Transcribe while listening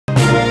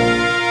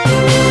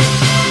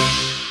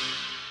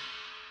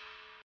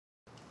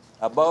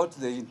about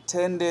the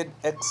intended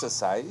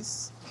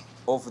exercise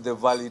of the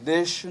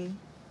validation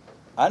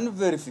and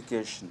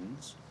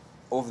verifications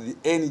of the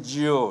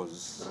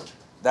NGOs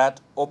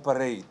that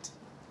operate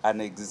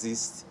and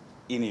exist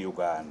in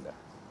Uganda.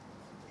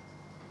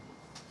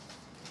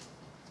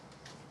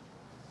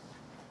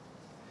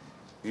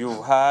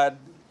 You've heard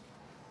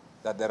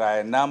that there are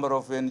a number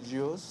of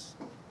NGOs.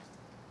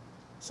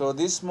 So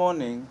this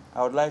morning,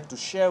 I would like to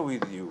share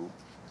with you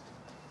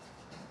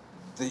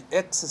the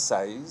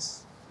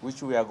exercise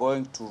which we are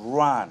going to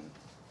run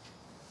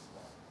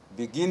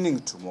beginning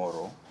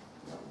tomorrow,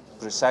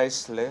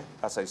 precisely,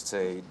 as I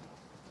said,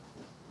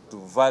 to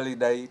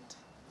validate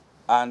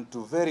and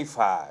to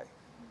verify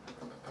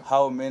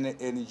how many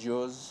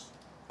NGOs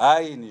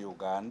are in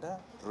Uganda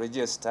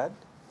registered,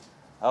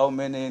 how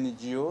many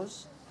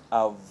NGOs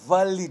are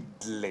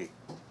validly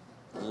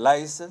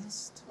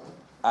licensed,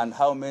 and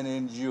how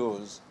many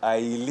NGOs are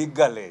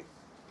illegally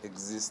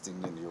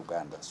existing in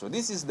Uganda. So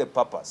this is the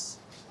purpose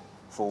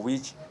for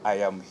which I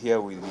am here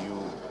with you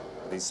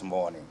this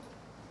morning.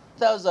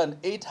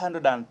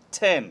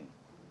 1,810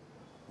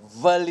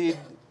 valid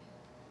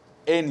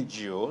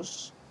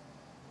NGOs,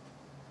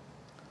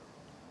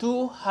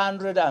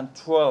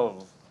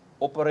 212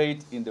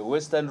 operate in the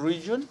Western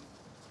region,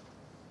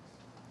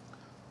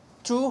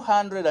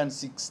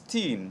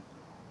 216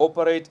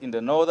 operate in the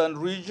Northern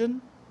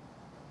region,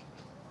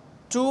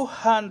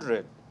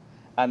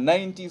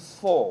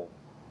 294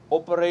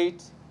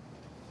 operate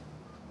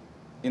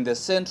in the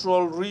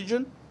Central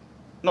region,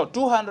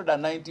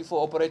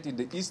 294 operate in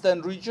the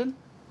Eastern region,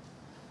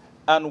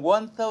 and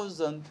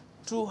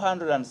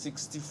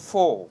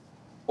 1,264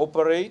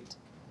 operate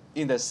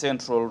in the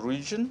Central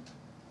region.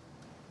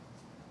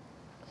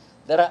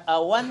 There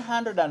are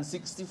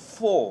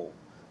 164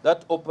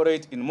 that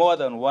operate in more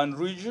than one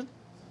region,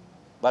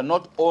 but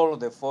not all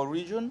the 4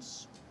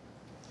 regions.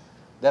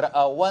 There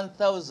are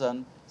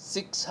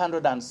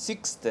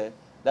 1,660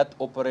 that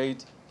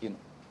operate in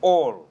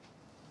all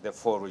the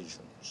 4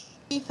 regions.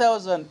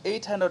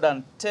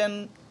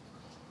 3,810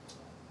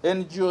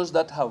 NGOs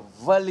that have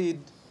valid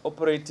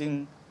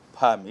operating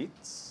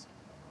permits.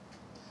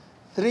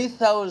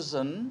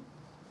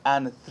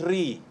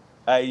 3,003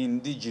 are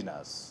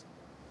indigenous.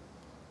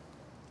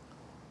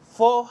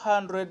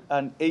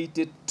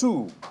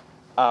 482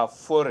 are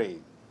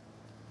foreign.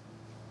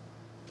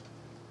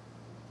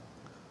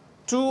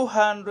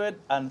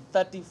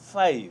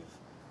 235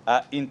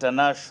 are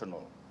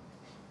international.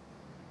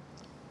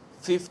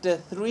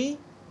 53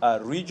 are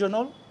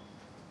regional.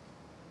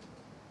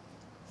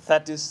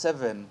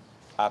 37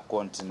 are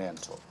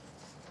continental.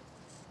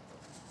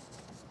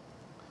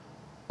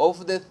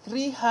 Of the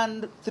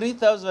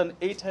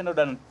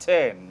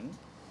 3,810,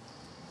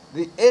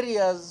 the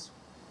areas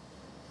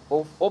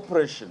of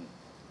operation,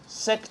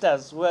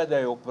 sectors where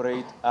they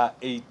operate, are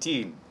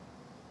 18.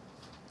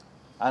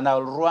 And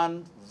I'll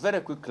run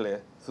very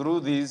quickly through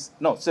these,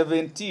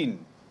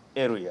 17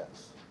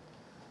 areas.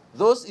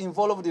 Those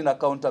involved in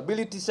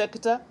accountability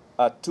sector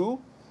are 2,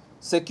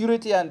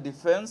 security and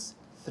defense,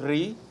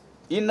 3,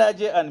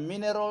 energy and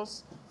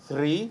minerals,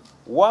 3,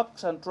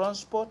 works and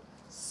transport,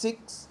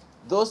 6,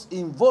 those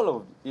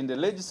involved in the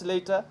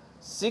legislature,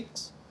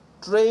 6,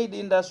 trade,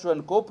 industry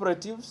and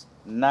cooperatives,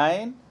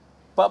 9,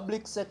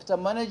 public sector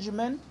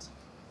management,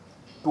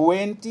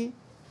 20,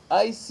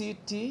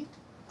 ICT,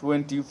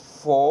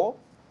 24,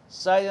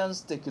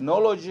 science,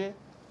 technology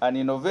and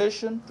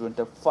innovation,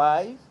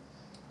 25,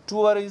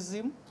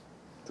 tourism,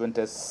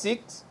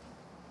 26,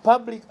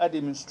 public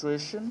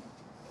administration,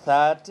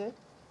 30,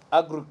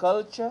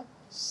 agriculture,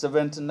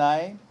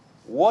 79,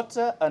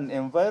 water and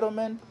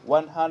environment,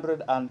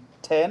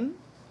 110,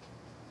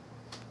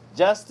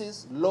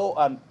 justice, law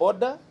and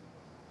order,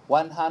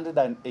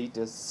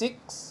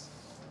 186,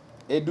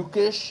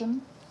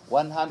 education,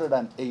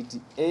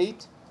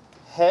 188,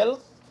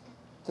 health,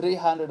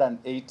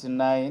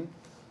 389,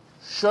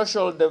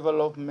 social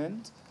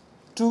development,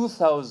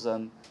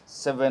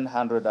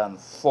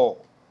 2,704.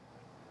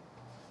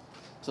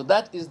 So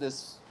that is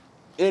this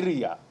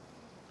area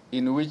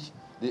in which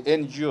the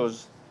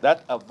NGOs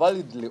that are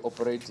validly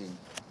operating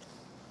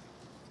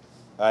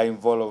are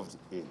involved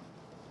in.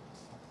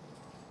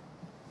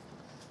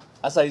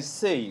 As I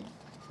said,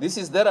 this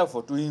is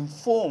therefore to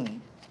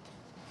inform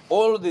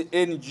all the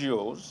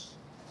NGOs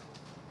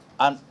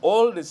and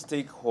all the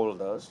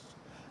stakeholders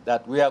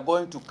that we are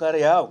going to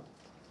carry out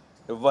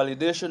a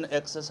validation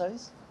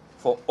exercise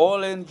for all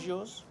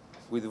NGOs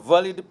with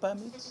valid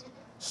permits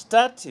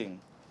starting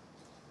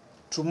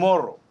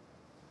tomorrow,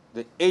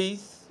 the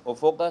 8th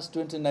of August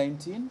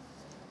 2019,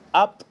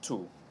 up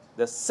to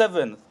the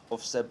 7th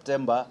of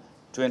September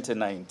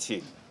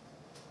 2019.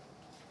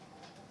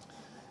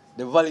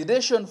 The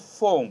validation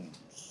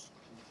forms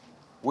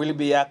will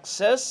be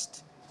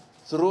accessed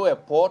through a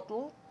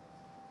portal,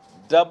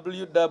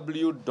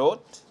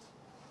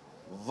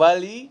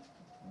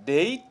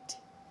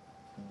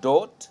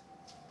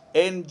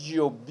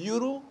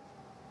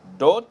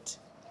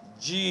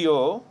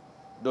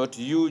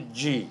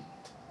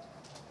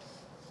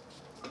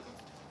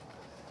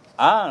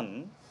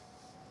 And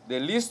the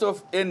list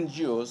of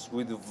NGOs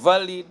with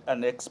valid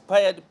and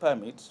expired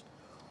permits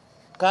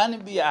can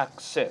be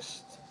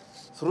accessed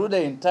through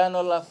the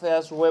Internal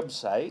Affairs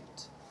website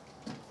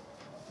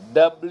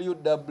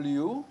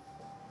www.mia.go.ug.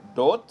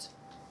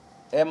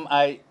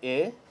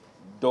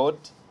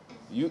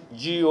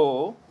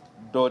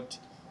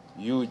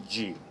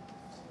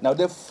 Now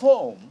the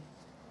form,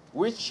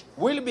 which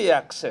will be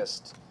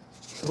accessed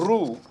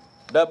through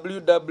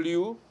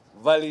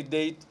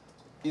www.validate,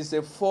 is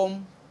a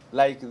form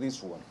like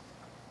this one.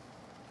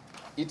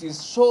 It is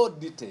so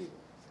detailed.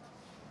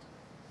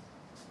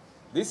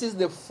 This is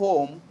the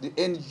form the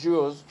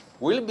NGOs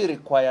will be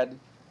required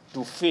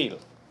to fill.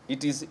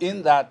 It is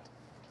in that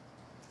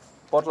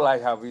portal I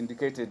have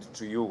indicated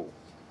to you.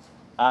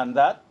 And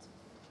that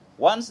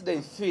once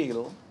they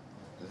fill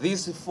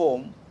this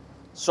form,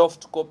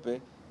 soft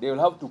copy, they will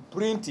have to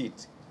print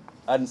it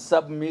and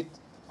submit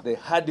the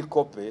hard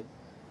copy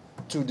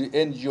to the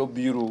NGO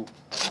Bureau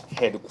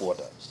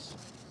headquarters.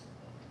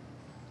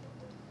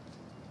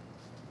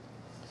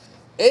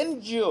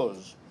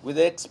 NGOs with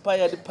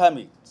expired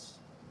permits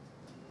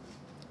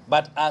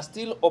but are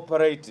still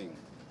operating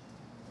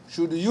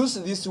should use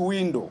this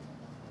window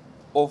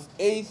of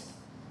 8th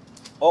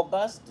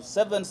August to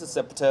 7th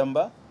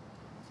September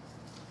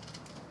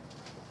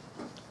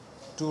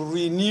to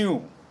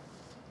renew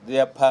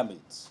their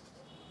permits.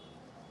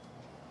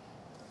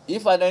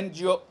 If an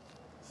NGO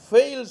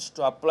fails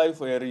to apply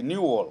for a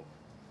renewal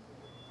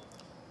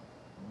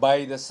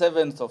by the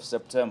 7th of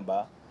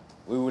September,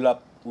 we will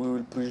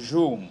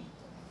presume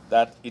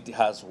that it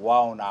has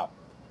wound up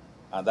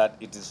and that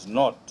it is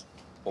not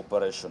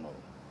operational.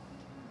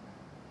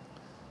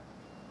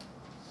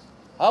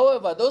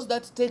 However, those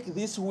that take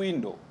this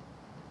window,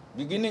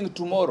 beginning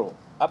tomorrow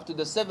up to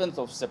the 7th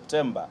of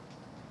September,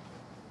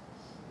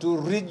 to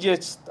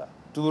re-register,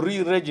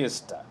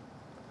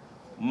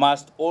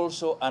 must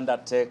also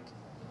undertake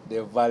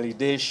the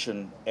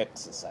validation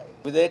exercise.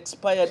 With the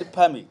expired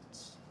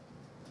permits,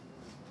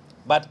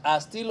 but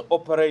are still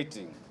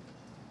operating,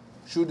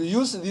 should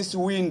use this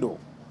window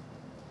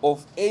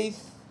of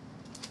 8th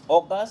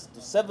August to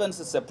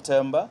 7th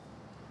September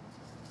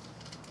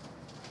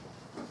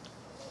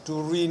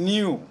to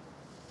renew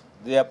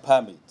their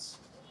permits.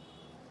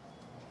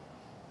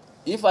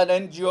 If an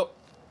NGO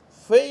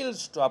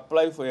fails to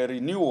apply for a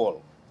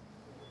renewal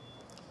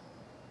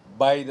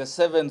by the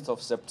 7th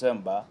of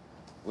September,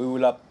 we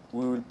will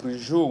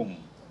presume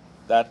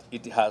that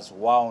it has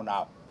wound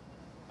up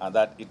and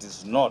that it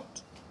is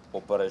not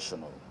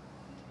operational.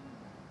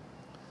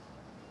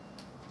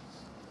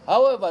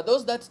 However,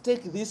 those that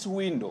take this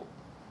window,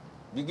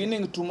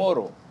 beginning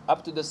tomorrow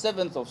up to the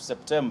 7th of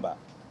September,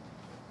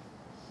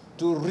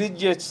 to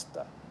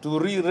re-register,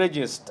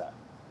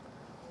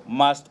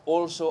 must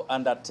also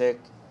undertake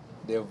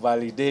the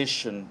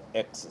validation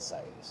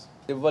exercise.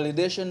 The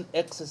validation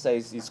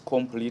exercise is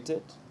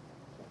completed.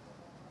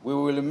 We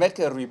will make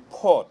a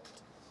report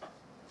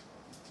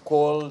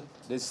called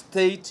the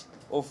State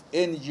of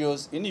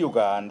NGOs in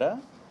Uganda,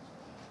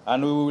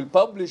 and we will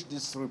publish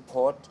this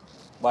report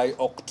by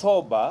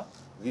October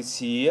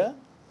this year,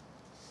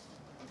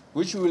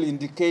 which will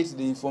indicate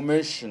the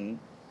information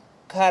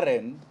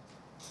current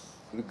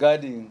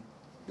regarding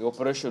the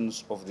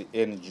operations of the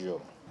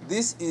NGO.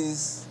 This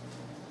is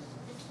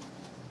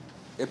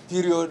a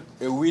period,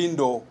 a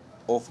window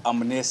of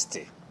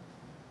amnesty.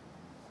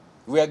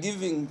 We are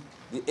giving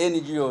the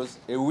NGOs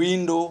a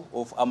window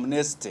of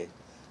amnesty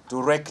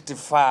to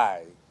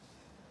rectify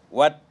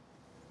what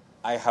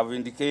I have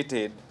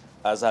indicated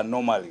as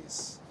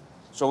anomalies.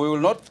 So we will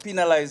not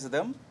penalize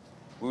them,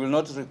 we will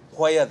not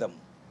require them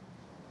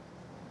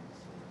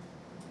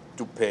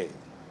to pay.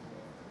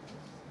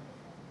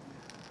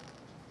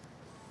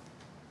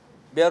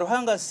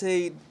 Biaruhanga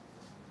said,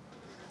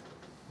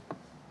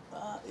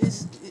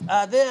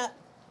 are there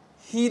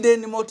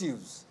hidden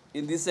motives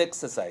in this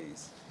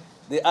exercise?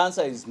 The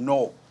answer is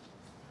no.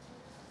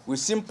 We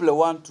simply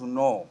want to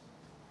know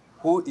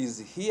who is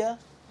here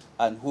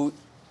and who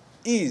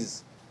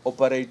is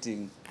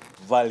operating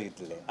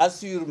validly.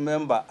 As you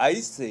remember, I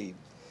said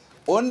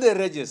on the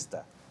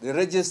register, the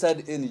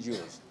registered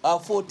NGOs are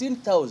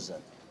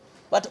 14,000,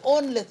 but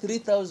only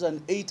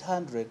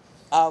 3,800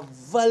 are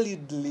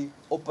validly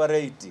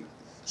operating.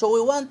 So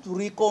we want to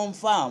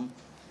reconfirm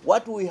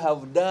what we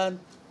have done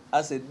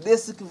as a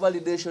basic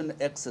validation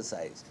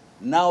exercise,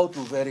 now to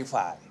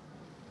verify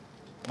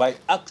by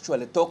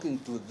actually talking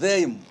to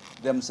them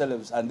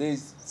themselves, and they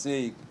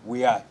say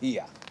we are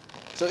here.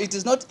 So it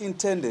is not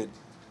intended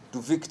to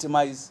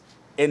victimize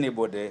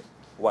anybody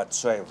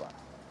whatsoever.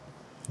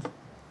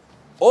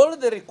 All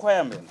the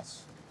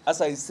requirements, as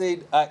I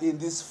said, are in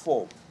this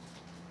form.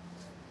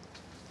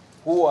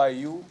 Who are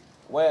you?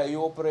 Where are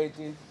you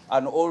operating?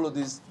 And all of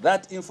this,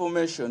 that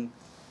information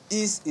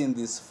is in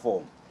this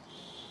form.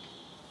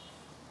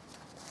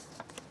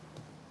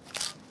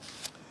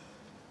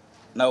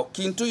 Now,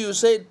 Kintu, you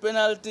said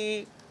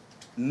penalty.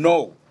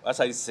 No, as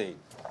I said.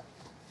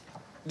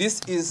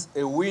 This is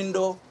a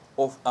window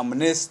of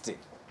amnesty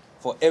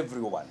for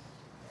everyone.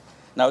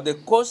 Now, the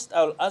cost,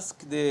 I'll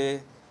ask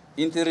the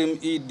interim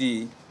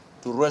ED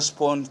to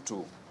respond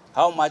to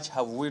how much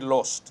have we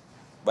lost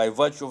by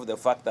virtue of the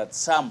fact that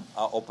some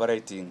are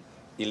operating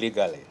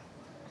illegally.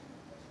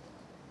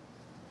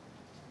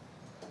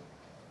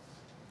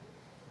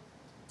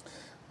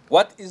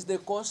 What is the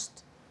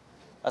cost?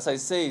 As I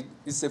said,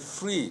 it's a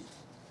free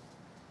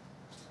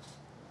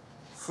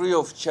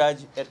of charge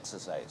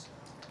exercise.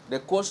 The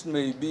cost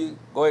may be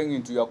going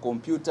into your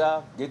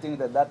computer, getting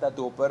the data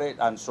to operate,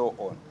 and so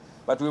on.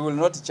 But we will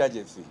not charge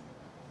a fee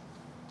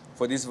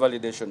for this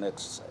validation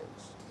exercise.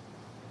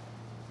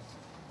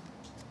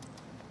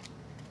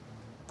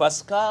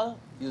 Pascal,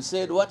 you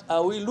said, what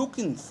are we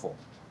looking for?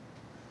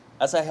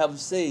 As I have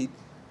said,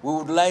 we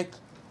would like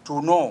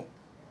to know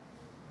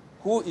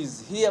who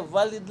is here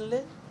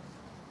validly,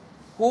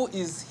 who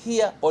is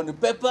here on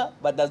paper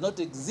but does not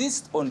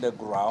exist on the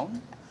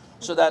ground,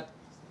 so that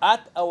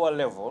at our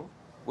level,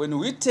 when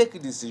we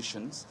take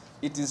decisions,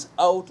 it is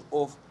out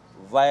of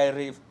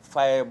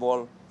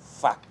verifiable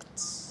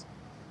facts.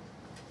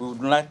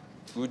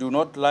 We do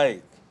not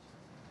like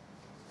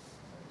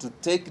to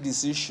take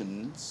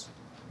decisions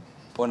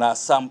on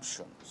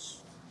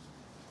assumptions.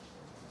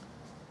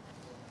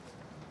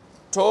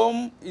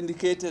 Tom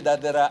indicated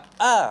that there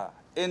are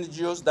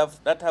NGOs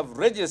that have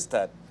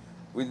registered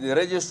with the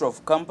Register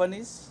of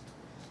Companies.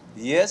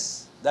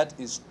 Yes, that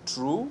is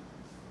true.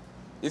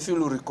 If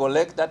you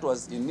recollect, that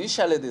was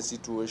initially the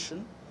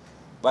situation,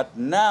 but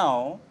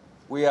now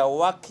we are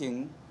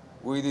working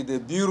with the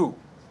Bureau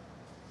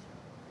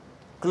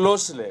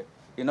closely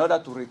in order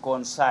to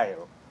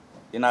reconcile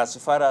in as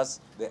far as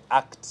the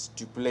Act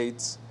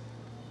stipulates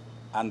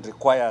and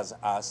requires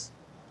us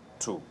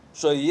to.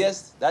 So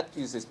yes, that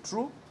is a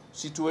true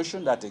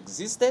situation that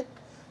existed,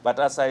 but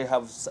as I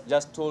have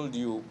just told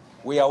you,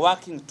 we are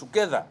working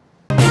together